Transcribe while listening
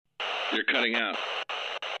You're cutting out.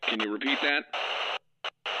 Can you repeat that?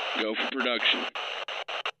 Go for production.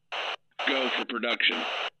 Go for production.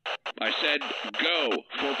 I said go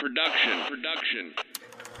for production.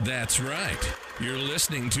 That's right. You're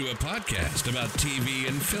listening to a podcast about TV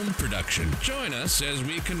and film production. Join us as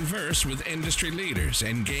we converse with industry leaders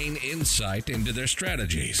and gain insight into their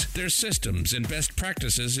strategies, their systems, and best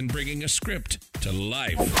practices in bringing a script to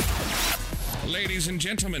life. Ladies and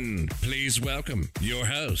gentlemen, please welcome your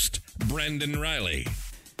host, Brendan Riley.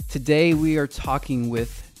 Today we are talking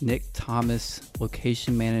with Nick Thomas,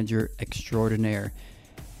 location manager extraordinaire.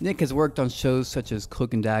 Nick has worked on shows such as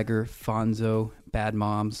Cloak and Dagger, Fonzo, Bad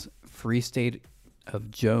Moms, Free State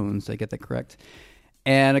of Jones, did I get that correct?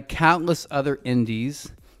 And countless other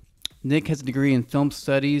indies. Nick has a degree in film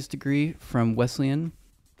studies from Wesleyan.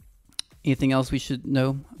 Anything else we should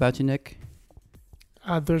know about you, Nick?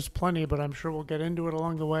 There's plenty, but I'm sure we'll get into it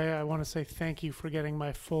along the way. I want to say thank you for getting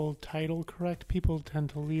my full title correct. People tend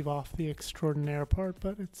to leave off the extraordinaire part,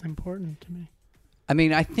 but it's important to me. I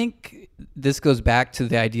mean, I think this goes back to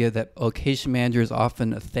the idea that location manager is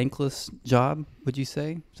often a thankless job, would you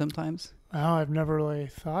say, sometimes? Oh, I've never really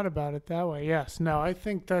thought about it that way. Yes. No, I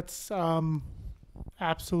think that's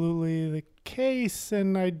absolutely the case,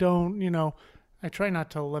 and I try not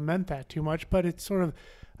to lament that too much, but it's sort of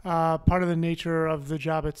part of the nature of the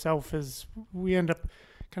job itself is we end up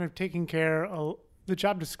kind of taking care of, the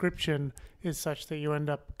job description is such that you end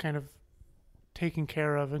up kind of taking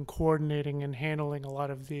care of and coordinating and handling a lot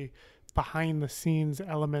of the behind the scenes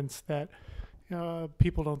elements that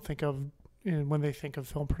people don't think of when they think of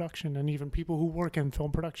film production, and even people who work in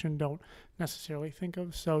film production don't necessarily think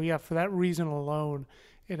of. So yeah, for that reason alone,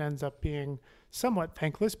 it ends up being somewhat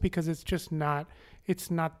thankless because it's not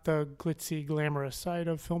the glitzy, glamorous side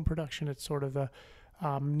of film production. It's sort of the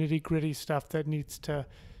nitty gritty stuff that needs to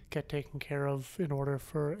get taken care of in order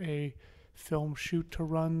for a film shoot to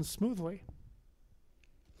run smoothly.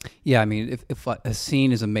 Yeah, I mean, if a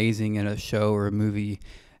scene is amazing in a show or a movie,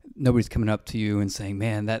 nobody's coming up to you and saying,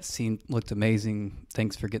 man, that scene looked amazing.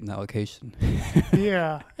 Thanks for getting that location.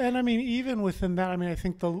 Yeah. And I mean, even within that, I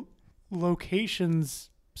think the locations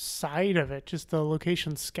side of it, just the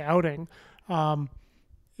location scouting,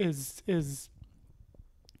 is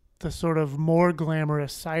the sort of more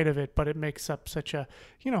glamorous side of it, but it makes up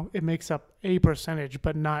it makes up a percentage,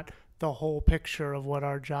 but not the whole picture of what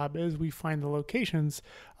our job is. We find the locations,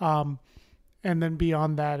 and then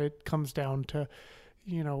beyond that, it comes down to,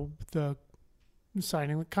 the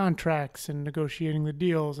signing the contracts and negotiating the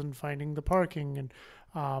deals and finding the parking and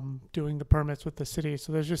doing the permits with the city.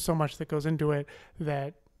 So there's just so much that goes into it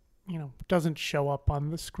that, doesn't show up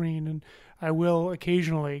on the screen. And I will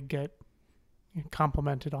occasionally get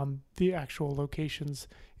complimented on the actual locations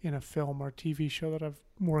in a film or TV show that I've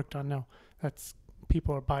worked on. Now,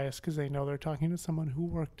 people are biased because they know they're talking to someone who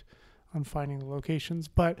worked on finding the locations,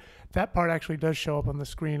 but that part actually does show up on the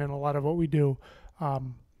screen, and a lot of what we do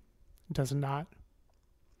does not.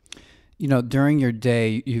 During your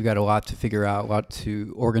day, you've got a lot to figure out, a lot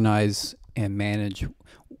to organize and manage.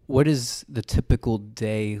 What is the typical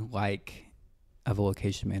day like of a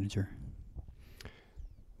location manager?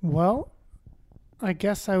 Well, I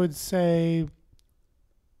guess I would say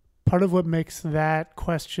part of what makes that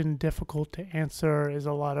question difficult to answer is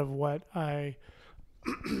a lot of what I,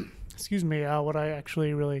 what I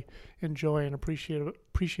actually really enjoy and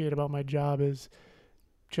appreciate about my job is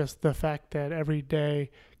just the fact that every day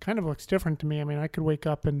kind of looks different to me. I mean, I could wake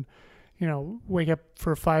up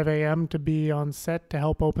for 5 a.m. to be on set to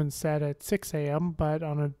help open set at 6 a.m., but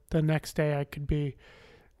the next day I could be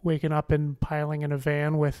waking up and piling in a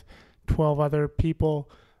van with 12 other people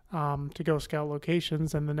to go scout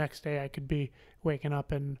locations, and the next day I could be waking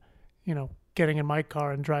up and, getting in my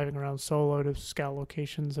car and driving around solo to scout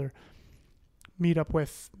locations or meet up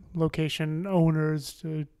with location owners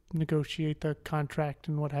to negotiate the contract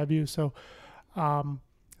and what have you. So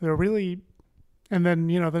they're really, and then,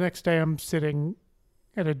 the next day I'm sitting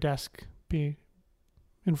at a desk in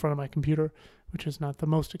front of my computer, which is not the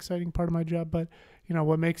most exciting part of my job, but,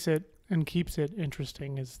 what makes it and keeps it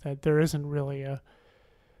interesting is that there isn't really a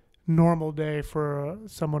normal day for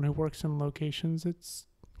someone who works in locations. It's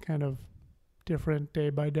kind of different day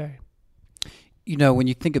by day. When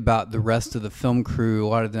you think about the rest of the film crew, a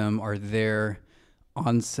lot of them are there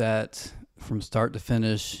on set from start to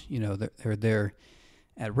finish. They're there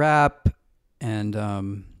at wrap, and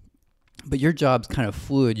but your job's kind of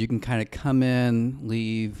fluid. You can kind of come in,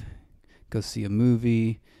 leave, go see a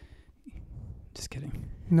movie, Just kidding.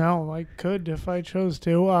 No, I could if I chose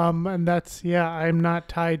to. And that's, I'm not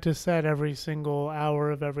tied to set every single hour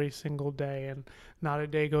of every single day. And not a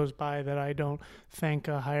day goes by that I don't thank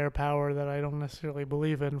a higher power that I don't necessarily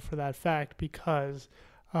believe in for that fact, because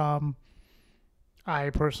I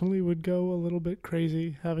personally would go a little bit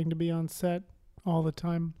crazy having to be on set all the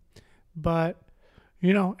time. But,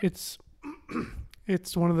 it's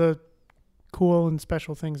it's one of the cool and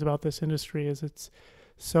special things about this industry is it's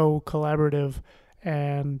so collaborative.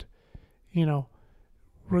 And,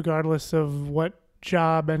 regardless of what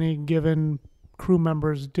job any given crew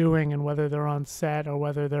member is doing and whether they're on set or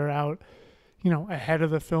whether they're out, ahead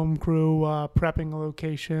of the film crew, prepping a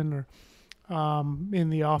location or in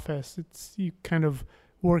the office, it's you kind of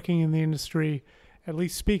working in the industry, at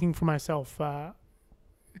least speaking for myself,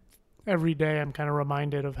 every day I'm kind of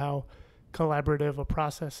reminded of how collaborative a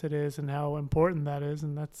process it is and how important that is.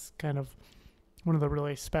 And that's kind of one of the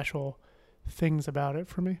really special things about it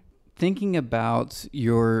for me. Thinking about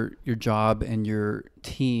your job and your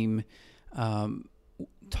team,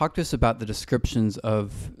 talk to us about the descriptions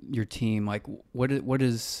of your team. Like, what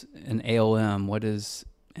is an ALM? What is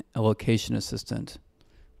a location assistant?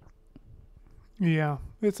 Yeah,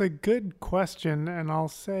 it's a good question, and I'll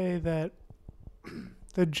say that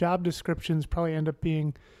the job descriptions probably end up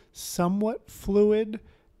being somewhat fluid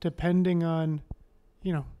depending on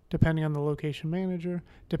the location manager,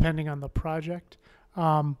 depending on the project.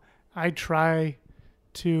 I try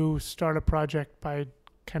to start a project by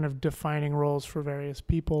kind of defining roles for various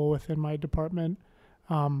people within my department,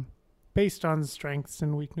 based on strengths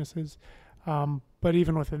and weaknesses. But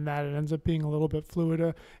even within that, it ends up being a little bit fluid.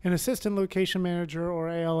 An assistant location manager, or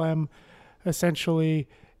ALM, essentially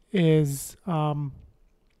is a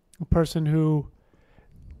person who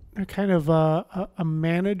kind of a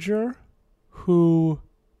manager who,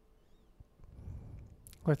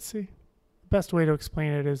 let's see, the best way to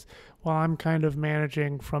explain it is, while I'm kind of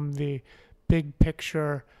managing from the big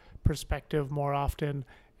picture perspective more often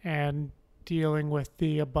and dealing with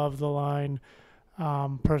the above the line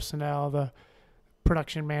personnel, the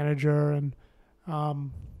production manager and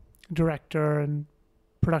director and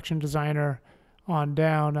production designer on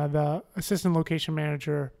down, the assistant location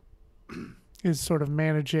manager is sort of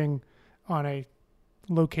managing on a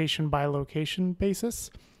location by location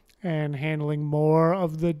basis and handling more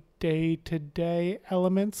of the day-to-day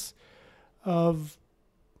elements of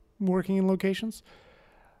working in locations.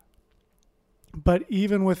 But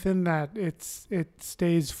even within that, it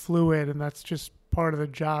stays fluid, and that's just part of the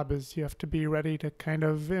job. Is you have to be ready to kind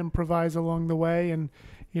of improvise along the way. And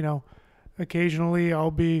occasionally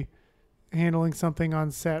I'll be handling something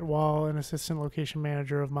on set while an assistant location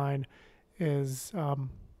manager of mine is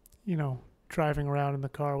driving around in the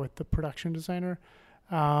car with the production designer.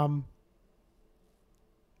 And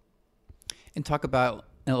talk about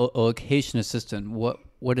a location assistant.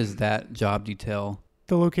 What is that job detail?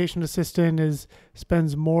 The location assistant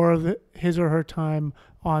spends more of his or her time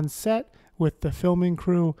on set with the filming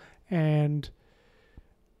crew and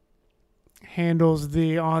handles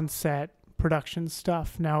the on-set production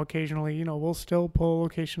stuff. Now, occasionally, we'll still pull a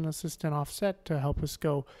location assistant off set to help us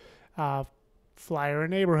go flyer a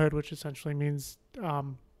neighborhood, which essentially means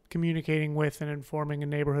communicating with and informing a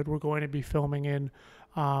neighborhood we're going to be filming in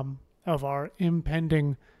of our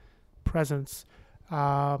impending presence.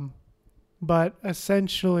 But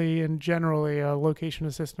essentially and generally, a location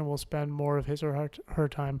assistant will spend more of his or her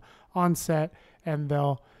time on set, and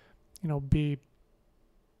they'll, be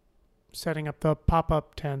setting up the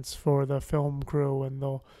pop-up tents for the film crew, and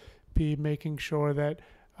they'll be making sure that,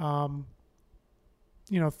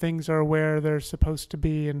 things are where they're supposed to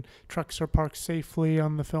be and trucks are parked safely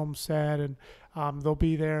on the film set, and they'll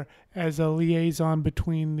be there as a liaison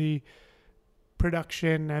between the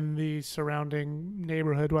production and the surrounding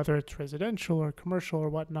neighborhood, whether it's residential or commercial or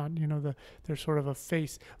whatnot. They're sort of a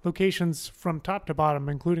face. Locations from top to bottom,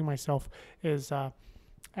 including myself,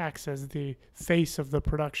 acts as the face of the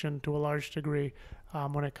production to a large degree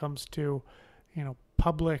when it comes to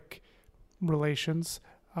public relations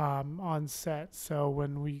on set. So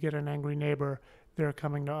when we get an angry neighbor, they're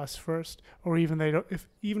coming to us first, or even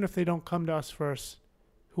if they don't come to us first,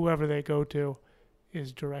 whoever they go to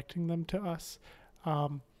is directing them to us.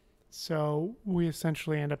 So we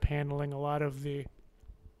essentially end up handling a lot of the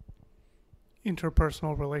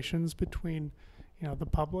interpersonal relations between, the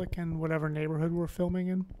public and whatever neighborhood we're filming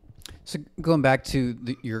in. So going back to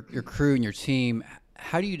your crew and your team,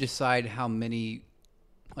 how do you decide how many,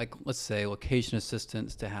 like, let's say, location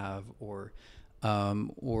assistants to have, or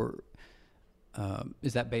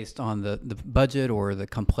is that based on the budget or the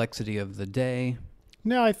complexity of the day?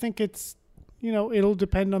 No, I think it's, it'll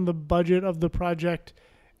depend on the budget of the project,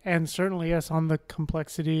 and certainly, yes, on the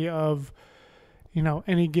complexity of,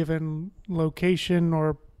 any given location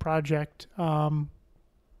or project. And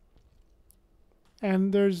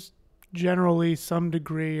there's generally some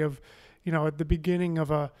degree of, at the beginning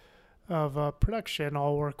of a production,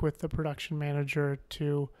 I'll work with the production manager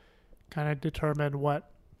to kind of determine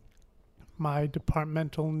what my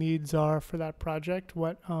departmental needs are for that project.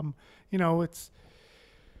 What, it's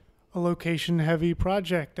a location heavy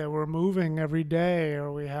project that we're moving every day,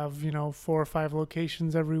 or we have, 4 or 5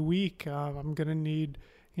 locations every week. I'm going to need,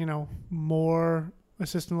 more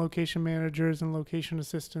assistant location managers and location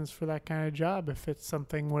assistants for that kind of job. If it's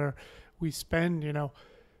something where we spend,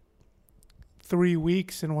 3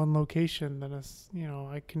 weeks in one location, then it's,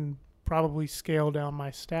 I can probably scale down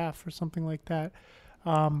my staff or something like that.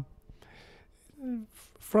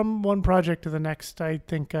 From one project to the next, I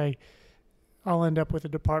think I'll end up with a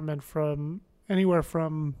department from anywhere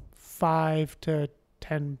from 5 to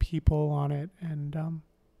 10 people on it, and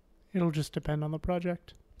it'll just depend on the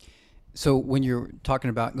project. So when you're talking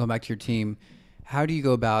about going back to your team, how do you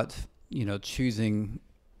go about, choosing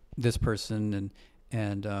this person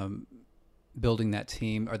and building that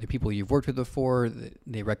team? Are there people you've worked with before that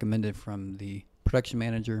they recommended from the production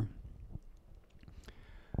manager?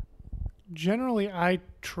 Generally, I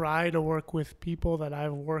try to work with people that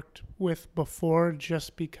I've worked with before,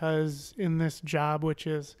 just because in this job, which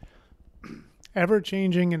is ever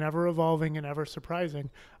changing and ever evolving and ever surprising,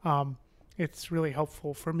 it's really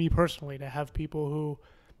helpful for me personally to have people who,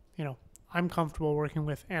 I'm comfortable working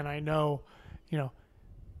with, and I know,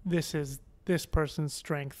 this is this person's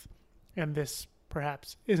strength and this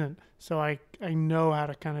perhaps isn't. So I know how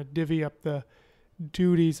to kind of divvy up the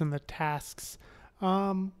duties and the tasks.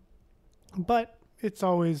 But it's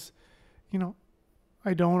always,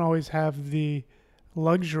 I don't always have the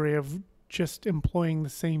luxury of just employing the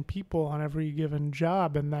same people on every given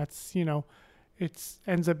job. And that's, it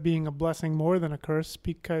ends up being a blessing more than a curse,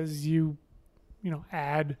 because you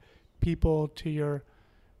add people to your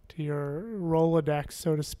Rolodex,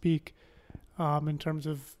 so to speak, in terms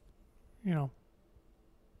of,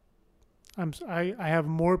 I have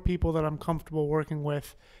more people that I'm comfortable working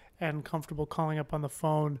with and comfortable calling up on the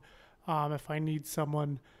phone. If I need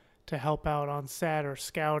someone to help out on set or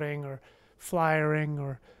scouting or flyering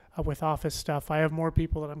or with office stuff, I have more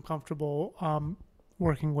people that I'm comfortable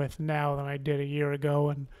working with now than I did a year ago,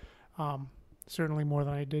 and certainly more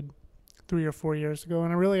than I did 3 or 4 years ago.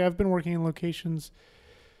 And I've been working in locations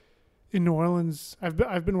in New Orleans. I've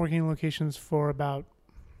been working in locations for about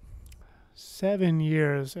 7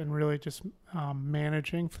 years, and really just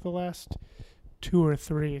managing for the last 2 or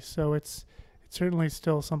 3. So it's certainly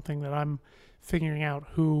still something that I'm figuring out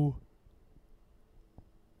who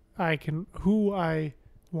I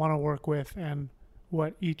want to work with, and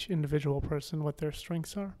what each individual person, what their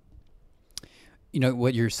strengths are.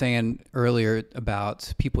 What you're saying earlier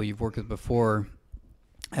about people you've worked with before,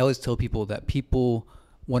 I always tell people that people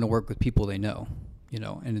want to work with people they know,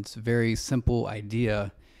 and it's a very simple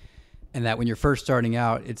idea, and that when you're first starting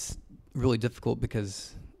out, it's really difficult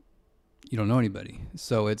because you don't know anybody.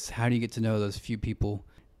 So it's how do you get to know those few people?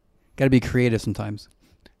 Got to be creative sometimes.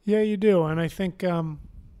 Yeah, you do. And I think,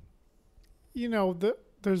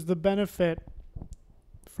 there's the benefit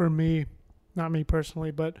for me, not me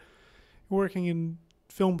personally, but working in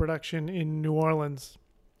film production in New Orleans.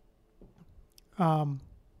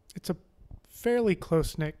 It's a fairly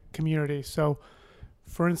close-knit community. So,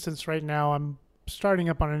 for instance, right now I'm starting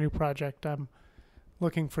up on a new project. I'm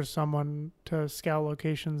looking for someone to scout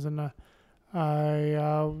locations, and I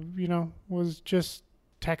was just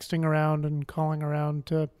texting around and calling around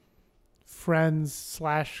to friends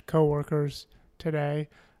 / coworkers today,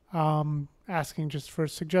 asking just for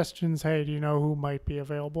suggestions. Hey, do you know who might be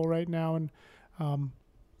available right now and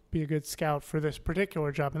be a good scout for this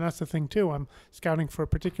particular job? And that's the thing too. I'm scouting for a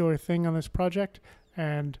particular thing on this project,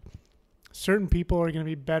 and certain people are going to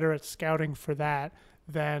be better at scouting for that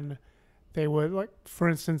than they would. Like, for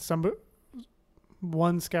instance,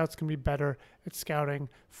 one scout's can be better at scouting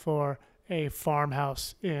for a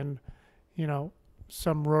farmhouse in,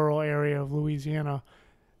 some rural area of Louisiana.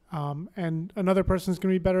 And another person's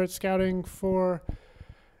going to be better at scouting for,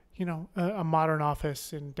 a modern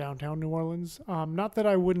office in downtown New Orleans. Not that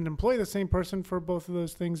I wouldn't employ the same person for both of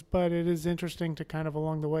those things, but it is interesting to kind of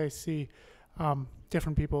along the way see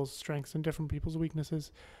different people's strengths and different people's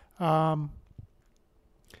weaknesses. As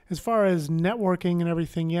far as networking and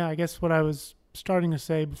everything, yeah, I guess what I was starting to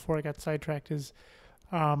say before I got sidetracked is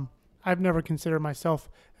I've never considered myself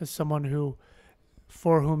as someone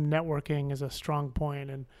for whom networking is a strong point,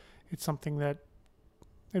 and it's something that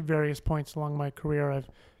at various points along my career I've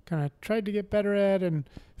kind of tried to get better at and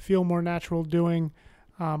feel more natural doing.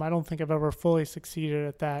 I don't think I've ever fully succeeded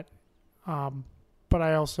at that. But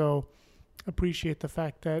I also appreciate the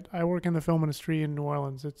fact that I work in the film industry in New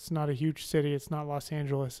Orleans. It's not a huge city. It's not Los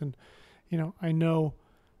Angeles. And, I know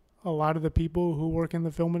a lot of the people who work in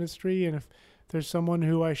the film industry. And if there's someone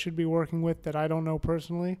who I should be working with that I don't know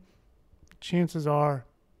personally, chances are,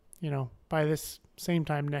 by this same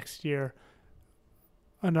time next year,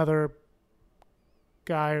 another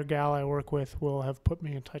guy or gal I work with will have put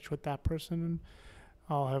me in touch with that person, and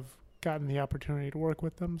I'll have gotten the opportunity to work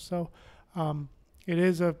with them. So it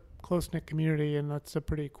is a close-knit community, and that's a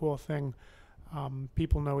pretty cool thing.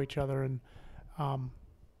 People know each other and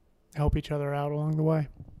help each other out along the way.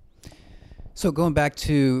 So going back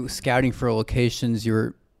to scouting for locations, you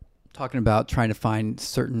were talking about trying to find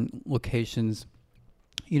certain locations.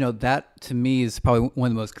 That to me is probably one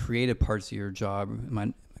of the most creative parts of your job. Am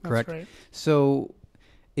I correct? That's right. So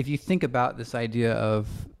if you think about this idea of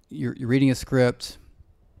you're reading a script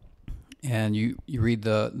and you read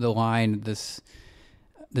the line, this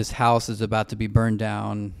house is about to be burned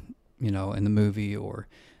down, in the movie, or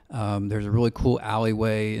there's a really cool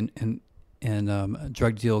alleyway and a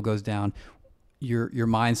drug deal goes down. Your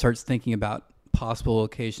mind starts thinking about possible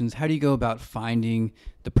locations. How do you go about finding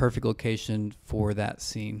the perfect location for that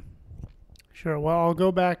scene? Sure. Well, I'll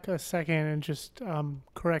go back a second and just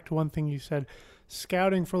correct one thing you said.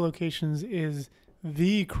 Scouting for locations is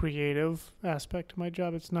the creative aspect of my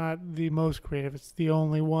job. It's not the most creative. It's the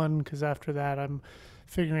only one, because after that I'm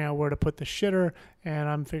figuring out where to put the shitter, and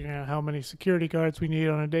I'm figuring out how many security guards we need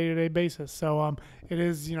on a day-to-day basis. So it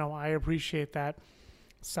is, I appreciate that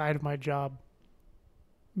side of my job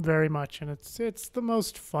very much, and it's the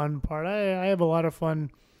most fun part. I have a lot of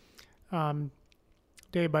fun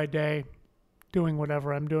day by day doing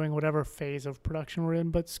whatever I'm doing, whatever phase of production we're in.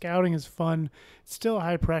 But scouting is fun. It's still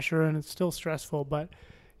high pressure and it's still stressful, but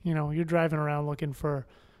you're driving around looking for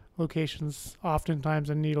locations, oftentimes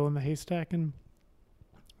a needle in the haystack, and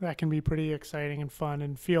that can be pretty exciting and fun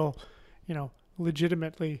and feel,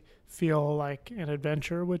 legitimately feel like an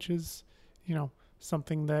adventure, which is,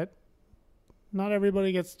 something that not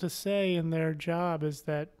everybody gets to say in their job, is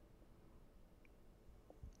that,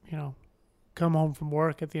 come home from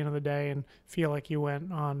work at the end of the day and feel like you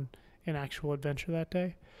went on an actual adventure that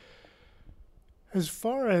day. As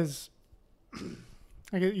far as,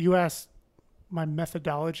 you asked my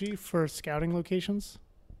methodology for scouting locations.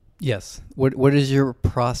 Yes. What is your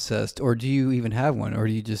process, or do you even have one, or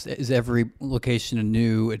do you just, is every location a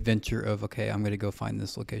new adventure of, okay, I'm going to go find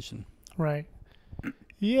this location? Right.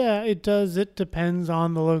 Yeah, it does. It depends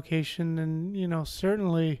on the location, and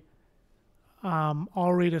certainly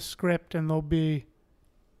I'll read a script and there'll be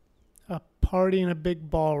a party in a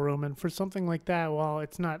big ballroom, and for something like that, while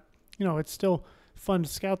it's not, it's still fun to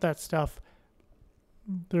scout that stuff.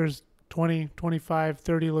 There's 20, 25,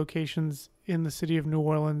 30 locations in the city of New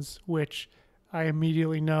Orleans, which I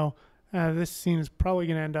immediately know this scene is probably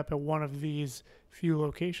going to end up at one of these few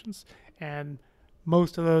locations, and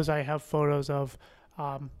most of those I have photos of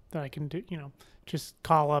that I can do, just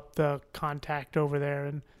call up the contact over there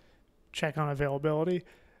and check on availability.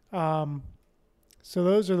 So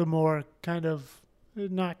those are the more kind of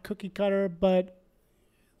not cookie cutter, but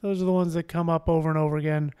those are the ones that come up over and over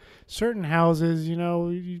again. Certain houses,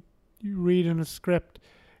 you read in a script,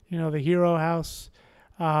 the hero house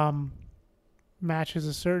matches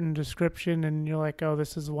a certain description, and you're like, oh,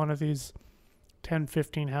 this is one of these 10,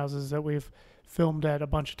 15 houses that we've filmed at a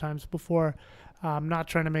bunch of times before. I'm not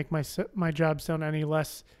trying to make my job sound any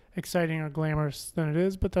less exciting or glamorous than it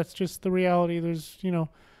is, but that's just the reality. There's,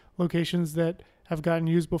 locations that have gotten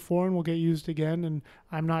used before and will get used again, and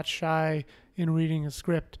I'm not shy in reading a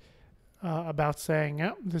script about saying,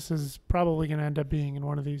 yeah, this is probably going to end up being in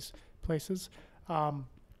one of these places.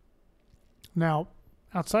 Now,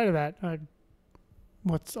 outside of that,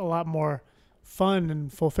 what's a lot more fun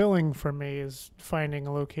and fulfilling for me is finding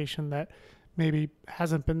a location that maybe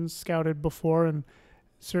hasn't been scouted before and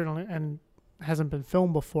certainly hasn't been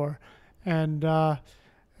filmed before. And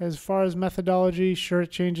as far as methodology, sure,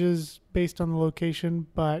 it changes based on the location,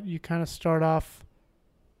 but you kind of start off,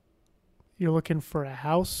 you're looking for a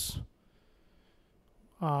house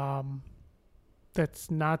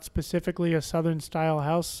that's not specifically a Southern style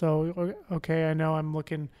house. So, okay, I know I'm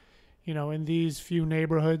looking, in these few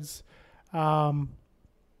neighborhoods, and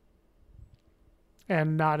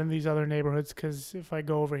not in these other neighborhoods, because if I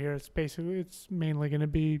go over here, it's mainly going to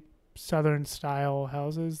be Southern style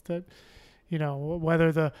houses that,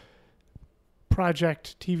 whether the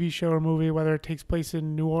project, TV show or movie, whether it takes place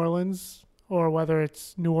in New Orleans or whether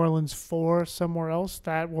it's New Orleans 4 somewhere else,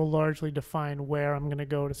 that will largely define where I'm going to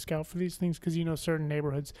go to scout for these things, because certain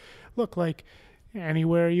neighborhoods look like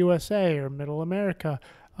Anywhere USA or Middle America,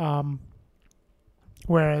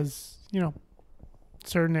 whereas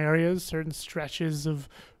certain areas, certain stretches of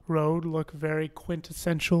road look very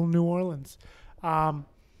quintessential New Orleans.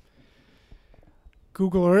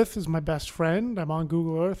 Google Earth is my best friend. I'm on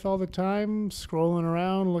Google Earth all the time, scrolling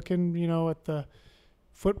around, looking, at the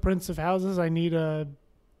footprints of houses. I need a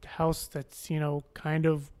house that's, kind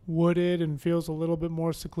of wooded and feels a little bit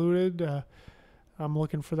more secluded. I'm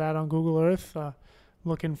looking for that on Google Earth.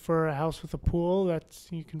 Looking for a house with a pool.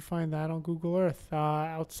 You can find that on Google Earth.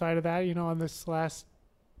 Outside of that, on this last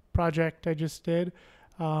project I just did,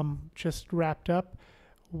 just wrapped up,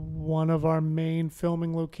 one of our main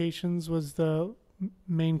filming locations was the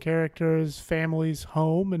main character's family's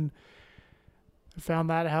home, and I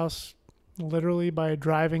found that house literally by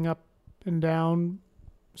driving up and down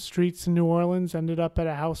streets in New Orleans. Ended up at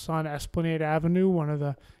a house on Esplanade Avenue, one of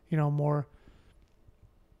the more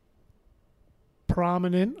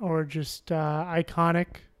prominent or just iconic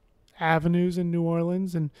avenues in New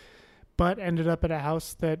Orleans, but ended up at a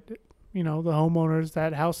house that the homeowners,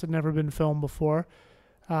 that house had never been filmed before.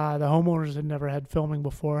 The homeowners had never had filming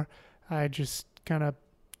before. I just kind of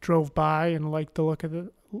drove by and liked the look of the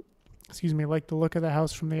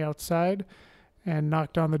house from the outside, and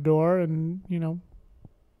knocked on the door and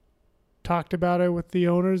talked about it with the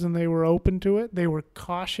owners, and they were open to it. They were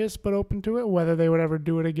cautious but open to it. Whether they would ever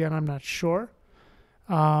do it again, I'm not sure.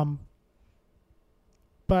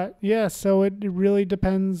 But yeah, so it really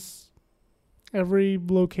depends. Every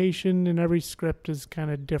location and every script is kind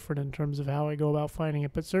of different in terms of how I go about finding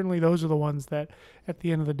it. But certainly those are the ones that at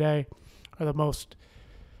the end of the day are the most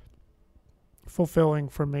fulfilling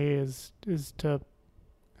for me, is to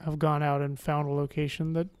have gone out and found a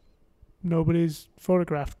location that nobody's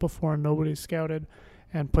photographed before and nobody's scouted,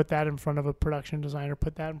 and put that in front of a production designer,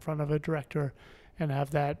 put that in front of a director, and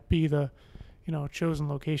have that be the chosen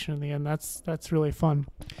location in the end. That's really fun.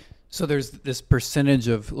 So there's this percentage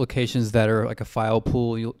of locations that are like a file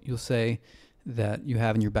pool, you'll say, that you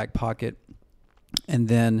have in your back pocket. And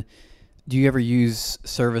then do you ever use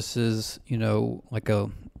services, like a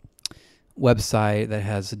website that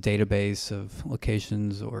has a database of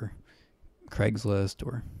locations, or Craigslist,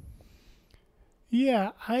 or?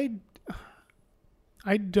 Yeah, I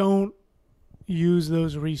don't use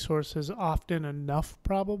those resources often enough,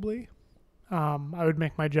 probably. I would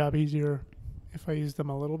make my job easier if I use them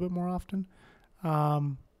a little bit more often.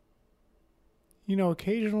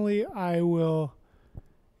 Occasionally I will,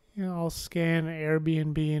 I'll scan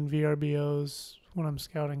Airbnb and VRBOs when I'm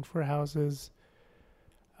scouting for houses.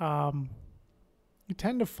 You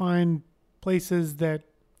tend to find places that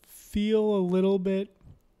feel a little bit,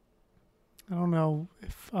 I don't know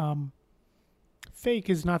if fake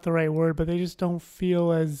is not the right word, but they just don't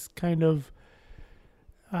feel as kind of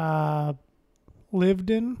lived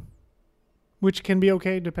in, which can be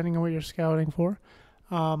okay depending on what you're scouting for.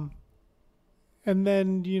 And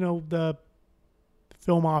then, the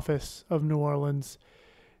film office of New Orleans,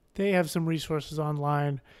 they have some resources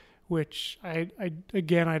online, which I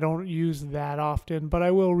don't use that often, but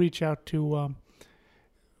I will reach out to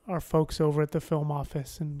our folks over at the film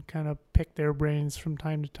office and kind of pick their brains from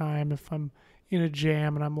time to time if I'm in a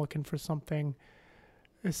jam and I'm looking for something,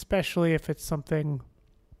 especially if it's something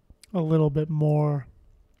a little bit more,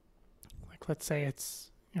 like, let's say it's,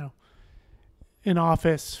 an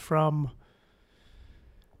office from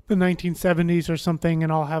the 1970s or something,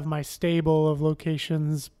 and I'll have my stable of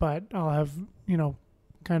locations, but I'll have,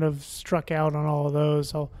 kind of struck out on all of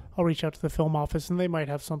those. I'll reach out to the film office, and they might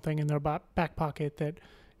have something in their back pocket that,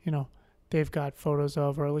 they've got photos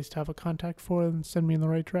of, or at least have a contact for, and send me in the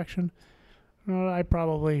right direction. I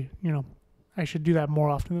probably, I should do that more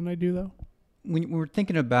often than I do, though. When we're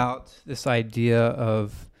thinking about this idea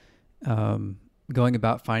of going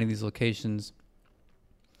about finding these locations,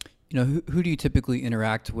 who do you typically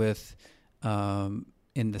interact with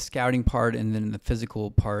in the scouting part and then in the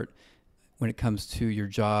physical part when it comes to your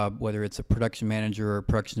job, whether it's a production manager or a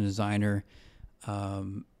production designer?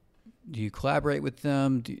 Do you collaborate with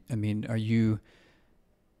them? Are you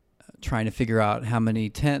trying to figure out how many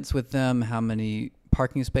tents with them, how many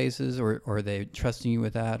parking spaces, or are they trusting you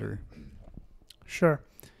with that? Or Sure.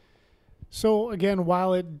 So again,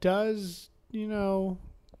 while it does,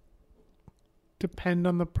 depend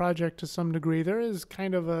on the project to some degree, there is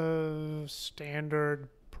kind of a standard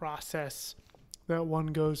process that one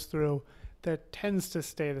goes through that tends to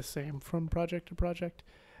stay the same from project to project.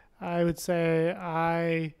 I would say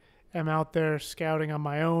I am out there scouting on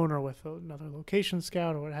my own or with another location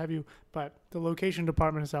scout or what have you. But the location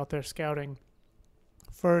department is out there scouting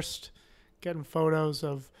first, getting photos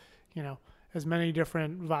of, as many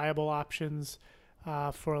different viable options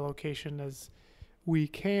for a location as we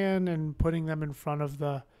can, and putting them in front of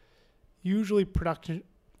the usually production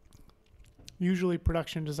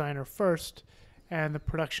designer first, and the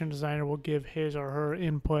production designer will give his or her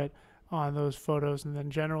input on those photos, and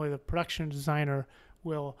then generally the production designer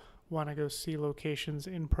will want to go see locations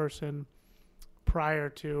in person prior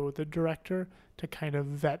to the director to kind of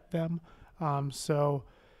vet them. So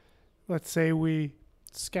let's say we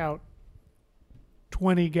scout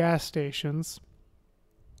 20 gas stations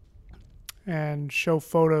and show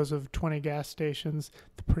photos of 20 gas stations.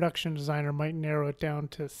 The production designer might narrow it down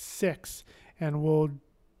to 6, and we'll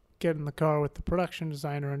get in the car with the production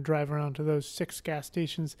designer and drive around to those 6 gas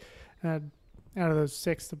stations. Out of those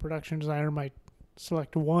 6, the production designer might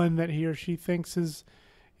select one that he or she thinks is,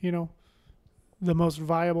 the most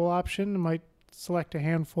viable option, and might select a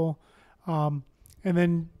handful. And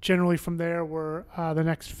then generally from there, the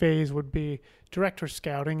next phase would be director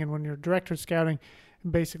scouting. And when you're director scouting,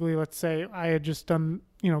 basically, let's say I had just gone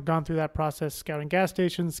through that process, scouting gas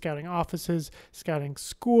stations, scouting offices, scouting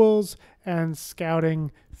schools, and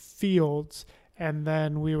scouting fields. And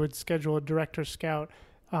then we would schedule a director scout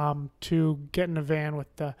to get in a van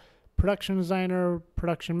with the production designer,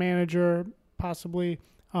 production manager, possibly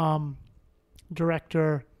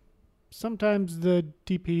director, sometimes the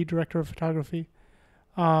DP, director of photography.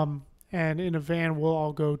 And in a van, we'll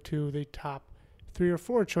all go to the top 3 or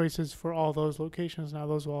 4 choices for all those locations. Now,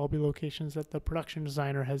 those will all be locations that the production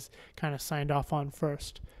designer has kind of signed off on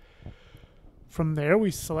first. From there,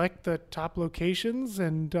 we select the top locations,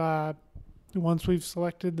 and once we've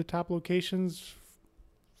selected the top locations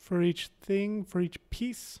for each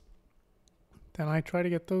piece, then I try to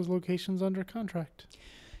get those locations under contract.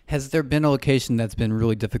 Has there been a location that's been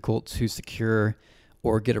really difficult to secure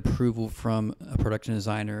or get approval from a production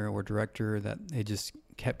designer or director that they just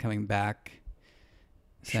kept coming back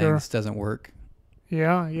saying this doesn't work?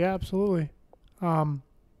 Yeah, absolutely. And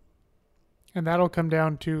that'll come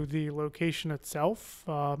down to the location itself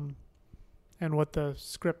and what the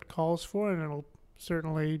script calls for, and it'll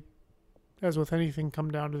certainly, as with anything,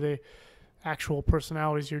 come down to the actual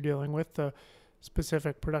personalities you're dealing with, the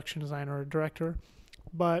specific production designer or director.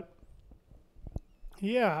 But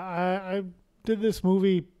yeah, I did this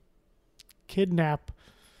movie, Kidnap,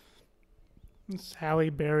 this Halle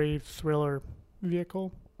Berry thriller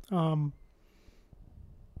vehicle, car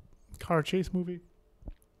chase movie.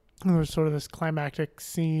 And there's sort of this climactic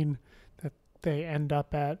scene that they end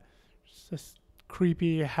up at, just this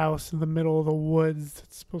creepy house in the middle of the woods.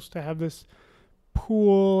 It's supposed to have this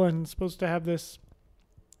pool and supposed to have this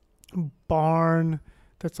barn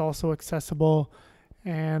that's also accessible.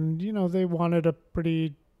 And, they wanted a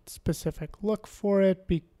pretty specific look for it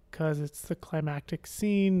because it's the climactic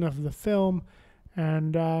scene of the film.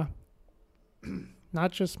 And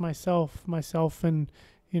not just myself and,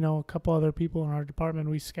 a couple other people in our department,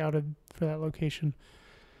 we scouted for that location.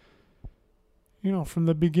 From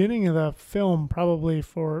the beginning of the film, probably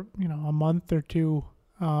for, a month or two,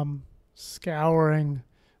 scouring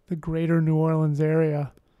the greater New Orleans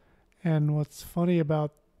area. And what's funny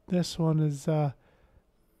about this one is I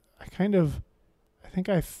think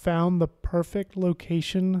I found the perfect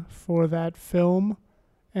location for that film.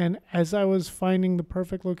 And as I was finding the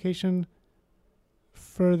perfect location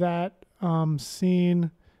for that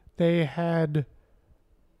scene, they had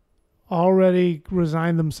already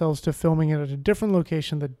resigned themselves to filming it at a different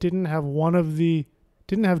location that didn't have 2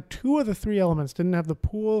 of the 3 elements, didn't have the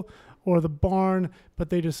pool or the barn, but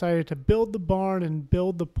they decided to build the barn and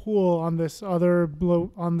build the pool on this other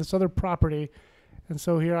property. And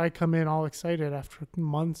so here I come in all excited after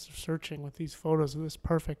months of searching with these photos of this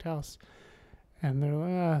perfect house. And they're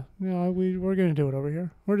like, we're going to do it over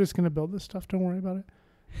here. We're just going to build this stuff. Don't worry about it.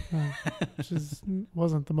 Which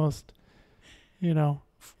wasn't the most, we're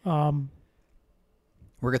going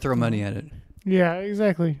to throw money at it. Yeah,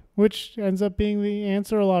 exactly. Which ends up being the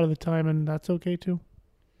answer a lot of the time, and that's okay too.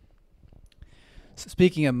 So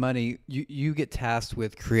speaking of money, you get tasked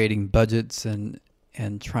with creating budgets and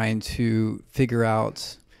trying to figure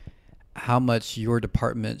out how much your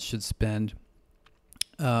department should spend.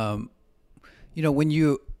 When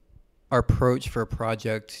you are approached for a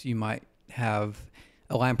project, you might have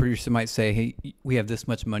a line producer might say, hey, we have this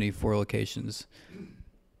much money for locations.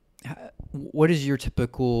 What is your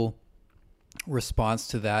typical response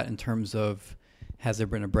to that in terms of, has there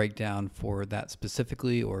been a breakdown for that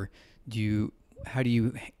specifically, or how do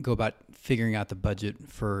you go about figuring out the budget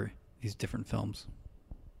for these different films?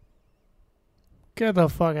 get the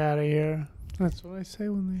fuck out of here. That's what I say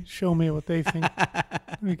when they show me what they think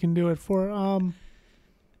we can do it for.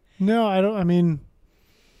 No, I don't. I mean,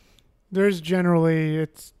 there's generally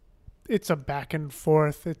it's a back and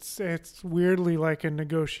forth. It's weirdly like a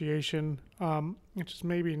negotiation, which is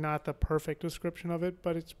maybe not the perfect description of it,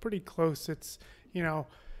 but it's pretty close. It's, you know,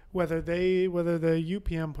 whether the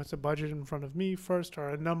UPM puts a budget in front of me first or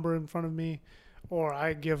a number in front of me, or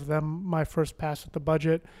I give them my first pass at the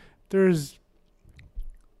budget. There's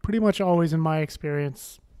pretty much always, in my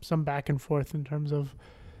experience, some back and forth in terms of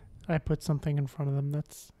I put something in front of them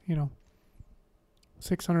that's, you know,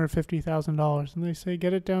 $650,000, and they say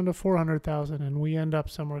get it down to $400,000, and we end up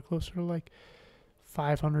somewhere closer to like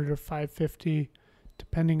 500 or 550,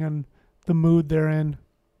 depending on the mood they're in,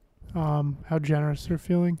 how generous they're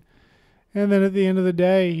feeling. And then at the end of the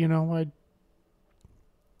day, you know,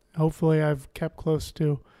 hopefully I've kept close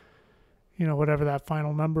to, you know, whatever that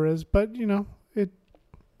final number is. But, you know,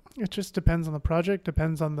 it just depends on the project,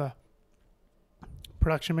 depends on the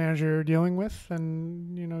production manager you're dealing with.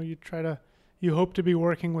 And, you know, you hope to be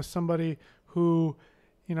working with somebody who,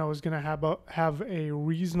 you know, is going to have a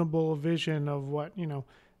reasonable vision of what, you know,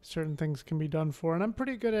 certain things can be done for. And I'm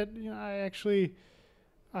pretty good at, you know,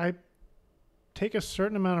 I take a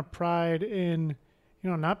certain amount of pride in, you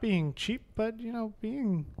know, not being cheap, but, you know,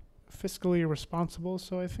 being fiscally responsible.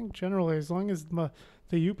 So I think generally, as long as the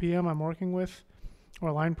UPM I'm working with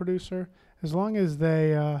or line producer, as long as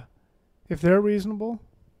if they're reasonable,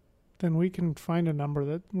 then we can find a number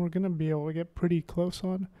that we're going to be able to get pretty close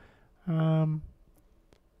on.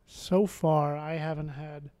 So far, I haven't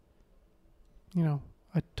had, you know,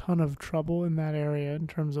 a ton of trouble in that area in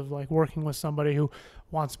terms of like working with somebody who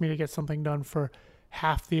wants me to get something done for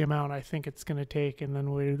half the amount I think it's going to take, and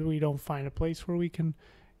then we don't find a place where we can,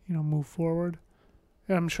 you know, move forward.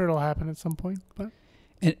 And I'm sure it'll happen at some point. But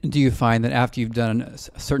And do you find that after you've done a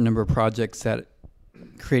certain number of projects that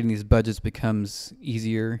creating these budgets becomes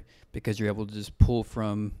easier because you're able to just pull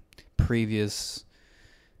from previous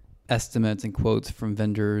estimates and quotes from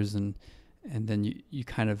vendors, and then you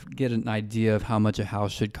kind of get an idea of how much a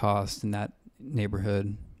house should cost in that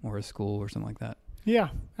neighborhood or a school or something like that? Yeah,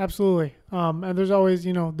 absolutely. And there's always,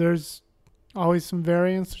 you know, there's always some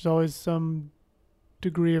variance. There's always some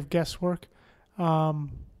degree of guesswork. But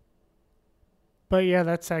yeah,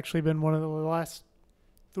 that's actually been one of the last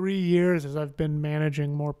 3 years as I've been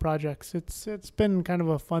managing more projects. It's been kind of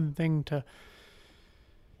a fun thing to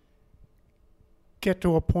get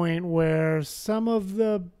to a point where some of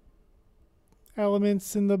the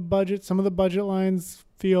elements in the budget, some of the budget lines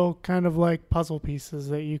feel kind of like puzzle pieces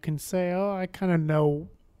that you can say, oh, I kind of know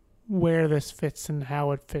where this fits and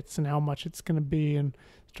how it fits and how much it's going to be, and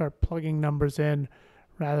start plugging numbers in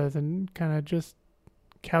rather than kind of just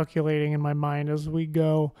calculating in my mind as we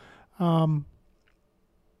go.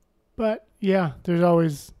 But yeah, there's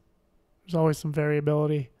always some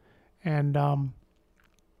variability, and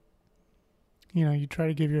you know, you try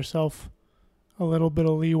to give yourself a little bit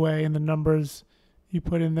of leeway in the numbers you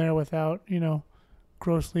put in there without, you know,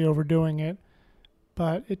 grossly overdoing it.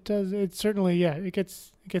 But it certainly, yeah, it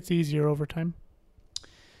gets easier over time.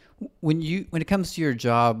 When it comes to your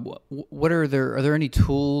job, are there any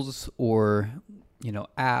tools or, you know,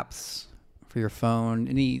 apps for your phone,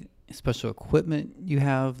 any special equipment you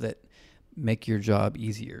have that make your job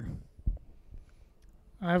easier?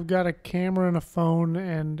 I've got a camera and a phone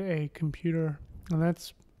and a computer, and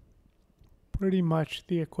that's pretty much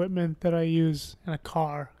the equipment that I use. And a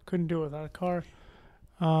car. Couldn't do it without a car.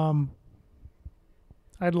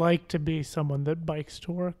 I'd like to be someone that bikes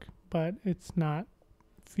to work, but it's not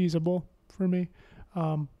feasible for me.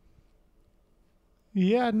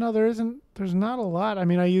 There's not a lot. I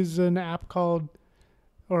mean, I use an app or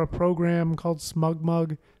a program called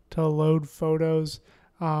SmugMug to load photos.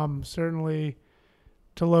 Certainly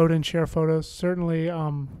to load and share photos. Certainly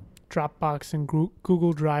Dropbox and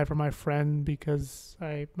Google Drive are my friends because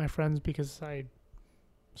I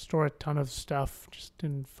store a ton of stuff just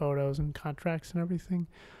in photos and contracts and everything.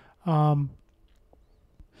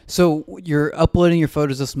 So you're uploading your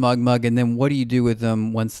photos to SmugMug, and then what do you do with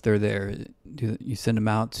them once they're there? Do you send them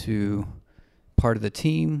out to part of the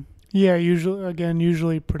team? Yeah,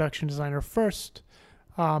 usually production designer first.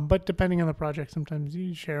 But depending on the project, sometimes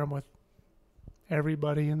you share them with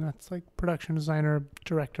everybody, and that's like production designer,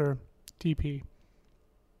 director, DP.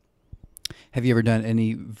 Have you ever done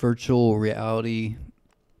any virtual reality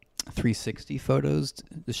 360 photos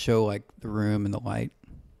to show like the room and the light?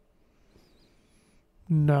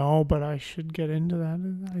 No, but I should get into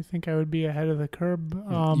that. I think I would be ahead of the curve.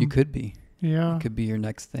 You could be. Yeah. It could be your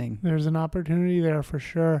next thing. There's an opportunity there for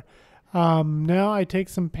sure. No, I take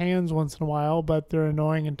some pans once in a while, but they're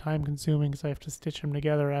annoying and time consuming because I have to stitch them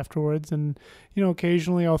together afterwards. And,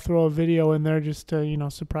 occasionally I'll throw a video in there just to,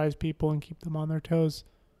 surprise people and keep them on their toes.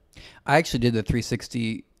 I actually did the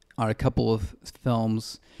 360 on a couple of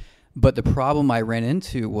films, but the problem I ran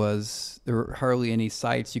into was there were hardly any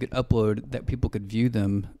sites you could upload that people could view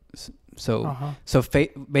them. So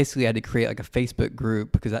basically I had to create like a Facebook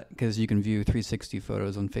group because you can view 360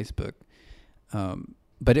 photos on Facebook.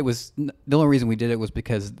 But it was the only reason we did it was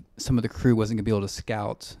because some of the crew wasn't going to be able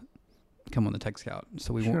to come on the Tech Scout.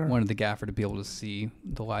 So we wanted the gaffer to be able to see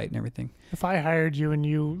the light and everything. If I hired you and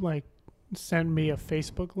you sent me a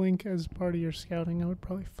Facebook link as part of your scouting, I would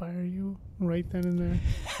probably fire you right then and there.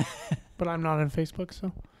 But I'm not on Facebook,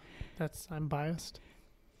 so I'm biased.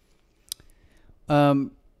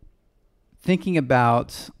 Thinking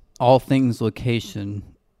about all things location,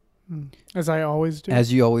 as I always do.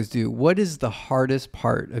 As you always do. What is the hardest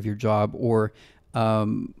part of your job, or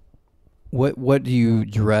what do you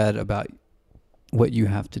dread about what you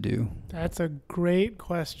have to do? That's a great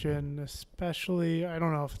question, especially, I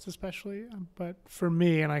don't know if it's especially, but for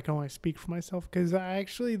me, and I can only speak for myself, because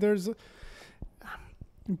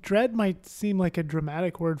dread might seem like a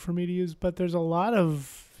dramatic word for me to use, but there's a lot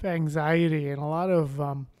of anxiety and a lot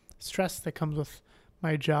of stress that comes with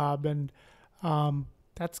my job, and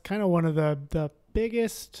that's kind of one of the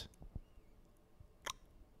biggest,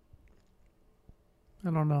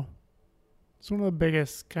 I don't know, it's one of the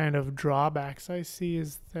biggest kind of drawbacks I see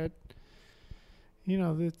is that,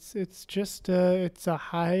 it's just it's a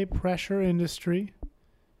high pressure industry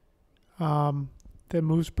that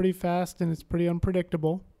moves pretty fast and it's pretty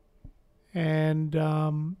unpredictable. And,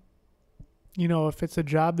 if it's a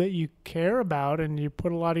job that you care about and you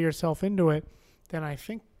put a lot of yourself into it, then I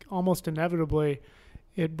think almost inevitably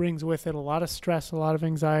it brings with it a lot of stress, a lot of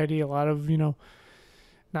anxiety, a lot of,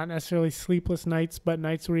 not necessarily sleepless nights, but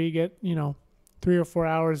nights where you get, 3 or 4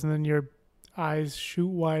 hours and then your eyes shoot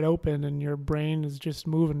wide open and your brain is just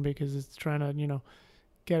moving because it's trying to,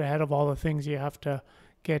 get ahead of all the things you have to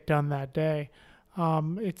get done that day.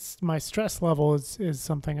 It's my stress level is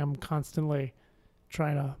something I'm constantly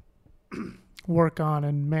trying to work on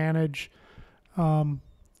and manage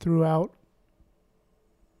throughout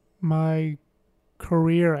my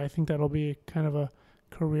career. I think that'll be kind of a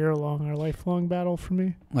career-long or lifelong battle for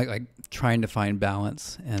me. Like trying to find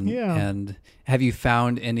balance. And yeah. And have you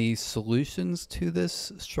found any solutions to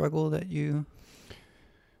this struggle that you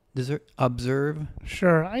observe?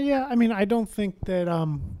 Sure. I don't think that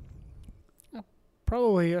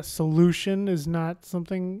probably a solution is not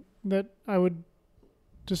something that I would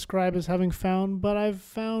describe as having found, but I've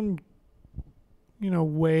found,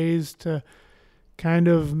 ways to kind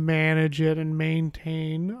of manage it and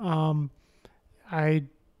maintain. I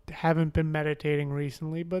haven't been meditating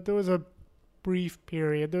recently, but there was a brief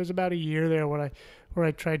period. There was about a year there where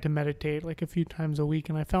I tried to meditate like a few times a week,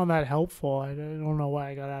 and I found that helpful. I don't know why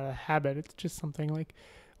I got out of the habit. It's just something like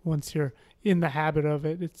once you're in the habit of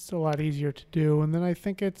it, it's a lot easier to do. And then I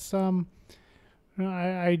think it's I'm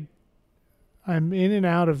in and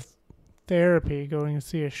out of therapy, going to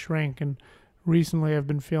see a shrink, and recently I've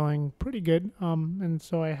been feeling pretty good, and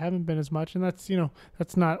so I haven't been as much. And that's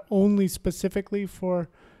that's not only specifically for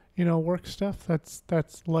work stuff.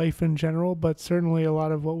 That's life in general, but certainly a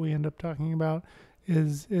lot of what we end up talking about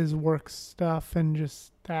is work stuff, and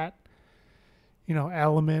just that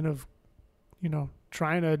element of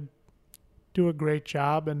trying to do a great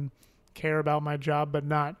job and care about my job, but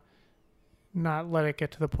not let it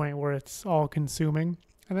get to the point where it's all consuming.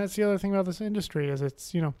 And that's the other thing about this industry is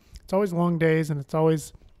it's it's always long days, and it's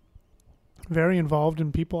always very involved,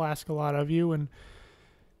 and people ask a lot of you, and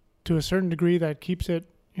to a certain degree that keeps it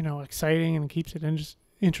exciting and keeps it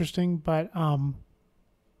interesting, but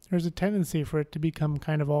there's a tendency for it to become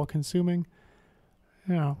kind of all consuming.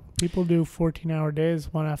 People do 14-hour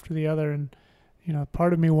days one after the other, and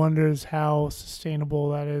part of me wonders how sustainable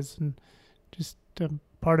that is, and just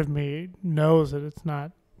part of me knows that it's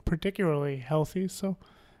not particularly healthy. So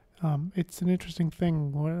it's an interesting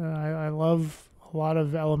thing. I love a lot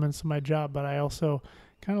of elements of my job, but I also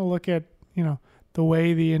kind of look at the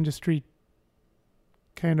way the industry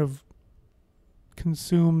kind of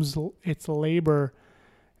consumes its labor,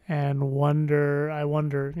 and I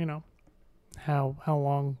wonder how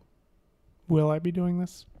long will I be doing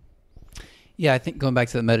this? Yeah, I think going back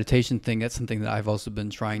to the meditation thing, that's something that I've also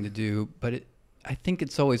been trying to do, but I think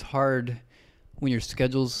it's always hard when your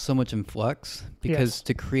schedule's so much in flux, because Yes.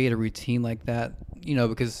 to create a routine like that,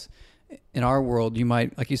 because in our world, you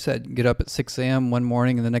might, like you said, get up at 6 a.m. one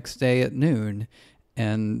morning and the next day at noon,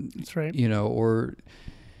 and That's right. or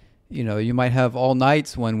you might have all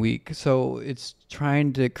nights one week. So it's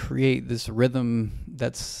trying to create this rhythm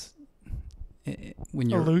that's when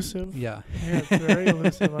you're elusive. Yeah. Yeah, it's very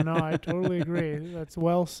elusive. I know. I totally agree. That's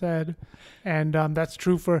well said. And that's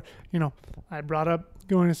true for, I brought up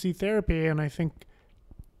going to see therapy, and I think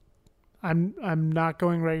I'm not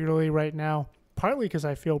going regularly right now, partly because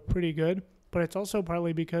I feel pretty good, but it's also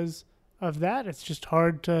partly because of that. It's just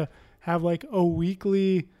hard to have like a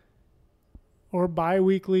weekly or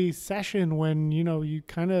bi-weekly session when, you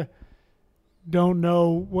kind of don't know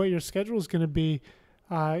what your schedule is going to be,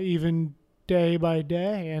 even day by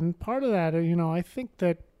day. And part of that, I think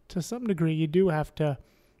that to some degree you do have to,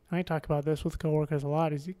 I talk about this with coworkers a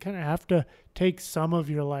lot, is you kind of have to take some of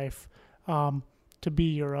your life to be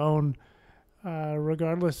your own,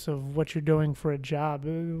 regardless of what you're doing for a job.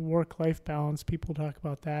 Work-life balance, people talk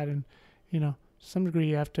about that. And, to some degree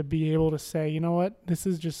you have to be able to say, you know what, this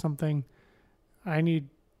is just something I need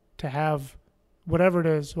to have, whatever it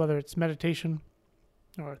is, whether it's meditation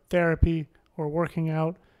or therapy or working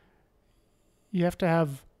out. You have to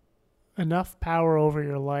have enough power over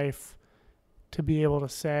your life to be able to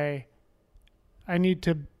say, I need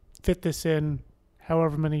to fit this in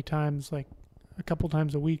however many times, like a couple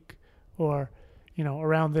times a week, or,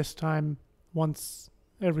 around this time once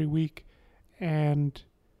every week. And,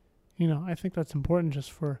 I think that's important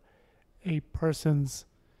just for a person's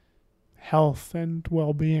health and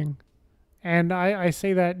well-being. And I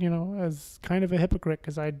say that, as kind of a hypocrite,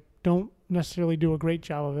 because I don't necessarily do a great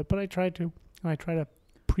job of it, but I try to. And I try to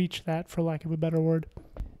preach that, for lack of a better word.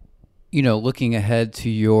 Looking ahead to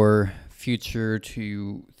your future,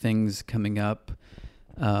 to things coming up,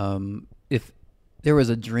 if there was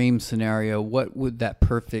a dream scenario, what would that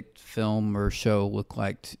perfect film or show look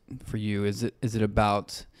like for you? Is it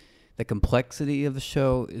about the complexity of the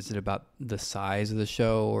show? Is it about the size of the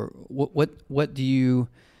show? Or what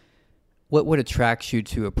attracts you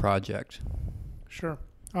to a project? Sure.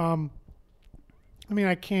 I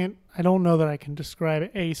don't know that I can describe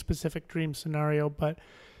a specific dream scenario, but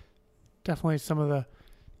definitely some of the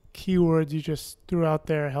keywords you just threw out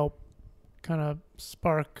there help kind of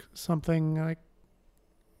spark something like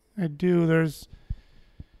I do. There's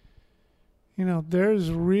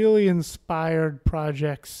really inspired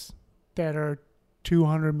projects that are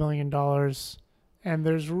 $200 million, and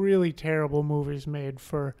there's really terrible movies made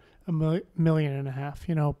for $1.5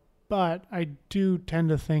 million, but I do tend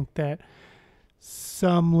to think that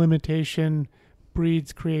some limitation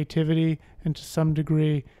breeds creativity, and to some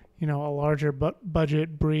degree, a larger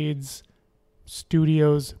budget breeds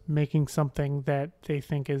studios making something that they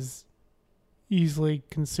think is easily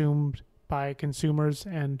consumed by consumers,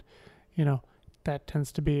 and, that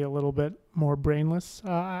tends to be a little bit more brainless.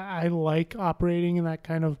 I like operating in that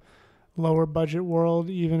kind of lower budget world,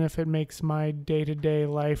 even if it makes my day-to-day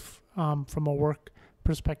life from a work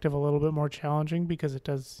perspective a little bit more challenging, because it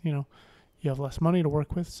does, you have less money to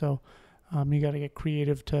work with, so you got to get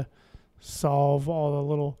creative to solve all the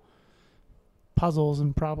little puzzles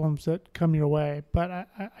and problems that come your way. But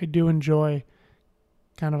I do enjoy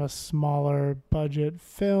kind of a smaller budget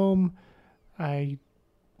film.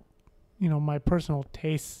 My personal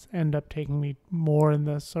tastes end up taking me more in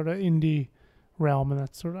the sort of indie realm, and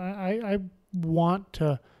that's sort of, I want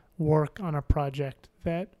to work on a project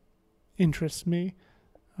that interests me.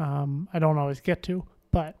 I don't always get to,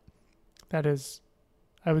 but that is,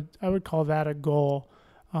 I would call that a goal,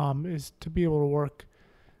 is to be able to work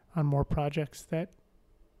on more projects that,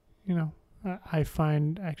 I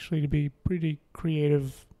find actually to be pretty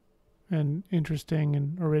creative and interesting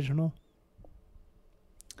and original.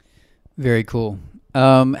 Very cool.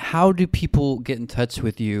 How do people get in touch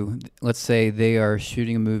with you? Let's say they are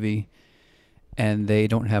shooting a movie and they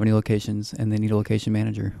don't have any locations and they need a location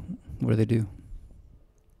manager. What do they do?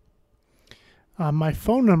 My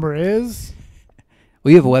phone number is...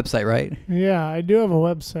 Well, you have a website, right? Yeah, I do have a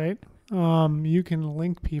website. You can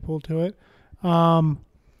link people to it. No,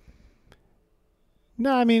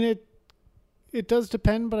 I mean, it does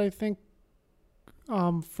depend, but I think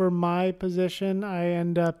for my position, I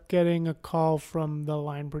end up getting a call from the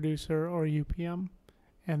line producer or UPM,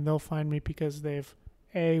 and they'll find me because they've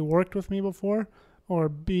A, worked with me before, or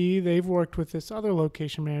B, they've worked with this other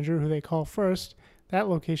location manager who they call first. That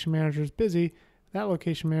location manager is busy. That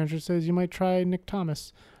location manager says, you might try Nick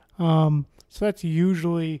Thomas. So that's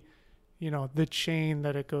usually, the chain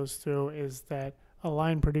that it goes through, is that a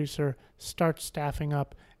line producer starts staffing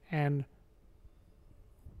up, and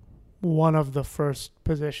one of the first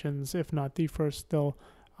positions, if not the first, they'll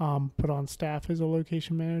put on staff as a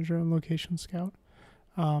location manager and location scout.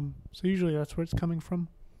 So usually that's where it's coming from.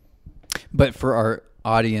 But for our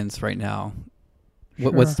audience right now,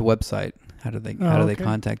 What's the website? How do they okay.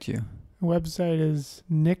 contact you? The website is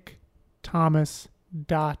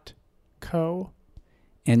nickthomas.co.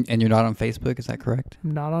 And you're not on Facebook, is that correct?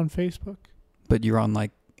 I'm not on Facebook. But you're on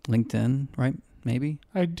like LinkedIn, right? Maybe?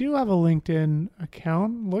 I do have a LinkedIn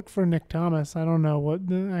account. Look for Nick Thomas. I don't know what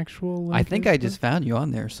the actual link I think is, I just found you on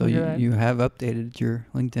there, so you have updated your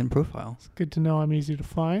LinkedIn profile. It's good to know I'm easy to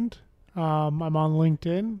find. I'm on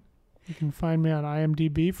LinkedIn. You can find me on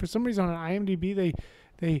IMDb. For some reason on IMDb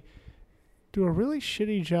they do a really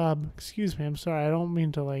shitty job. Excuse me, I'm sorry. I don't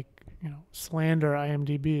mean to slander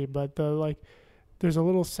IMDb, but there's a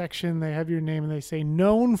little section, they have your name and they say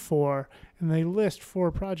known for, and they list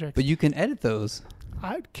 4 projects. But you can edit those.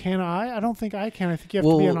 I don't think I can. I think you have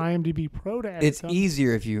to be an IMDb Pro to edit It's them.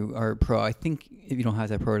 easier if you are a pro. I think if you don't have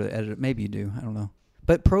that pro to edit it, maybe you do. I don't know.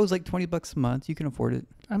 But Pro's like $20 a month. You can afford it.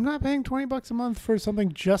 I'm not paying $20 a month for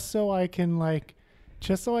something just so I can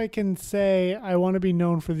say I want to be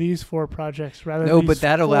known for these 4 projects rather than but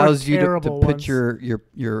that allows you to put ones.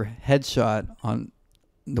 your headshot on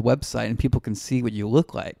the website and people can see what you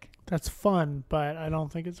look like. That's fun, but I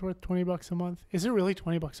don't think it's worth $20 a month. Is it really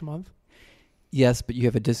 $20 a month? Yes, but you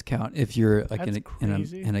have a discount if you're like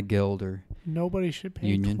That's in a guild or nobody should pay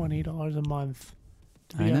union. $20 a month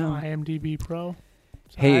to be I an know. IMDb Pro.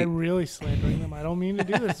 So Hey. I'm really slandering them. I don't mean to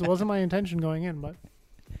do this. It wasn't my intention going in, but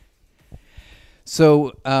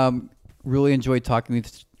So, really enjoyed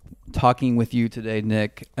talking with you today,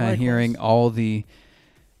 Nick. Hearing all the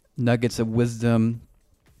nuggets of wisdom.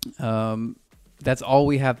 That's all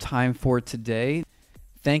we have time for today.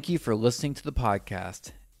 Thank you for listening to the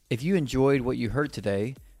podcast. If you enjoyed what you heard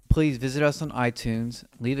today, please visit us on iTunes,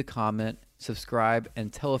 leave a comment, subscribe,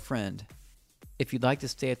 and tell a friend. If you'd like to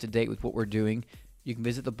stay up to date with what we're doing, you can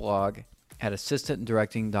visit the blog at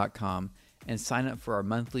assistantdirecting.com and sign up for our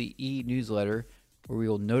monthly e-newsletter where we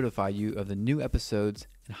will notify you of the new episodes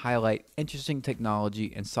and highlight interesting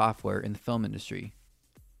technology and software in the film industry.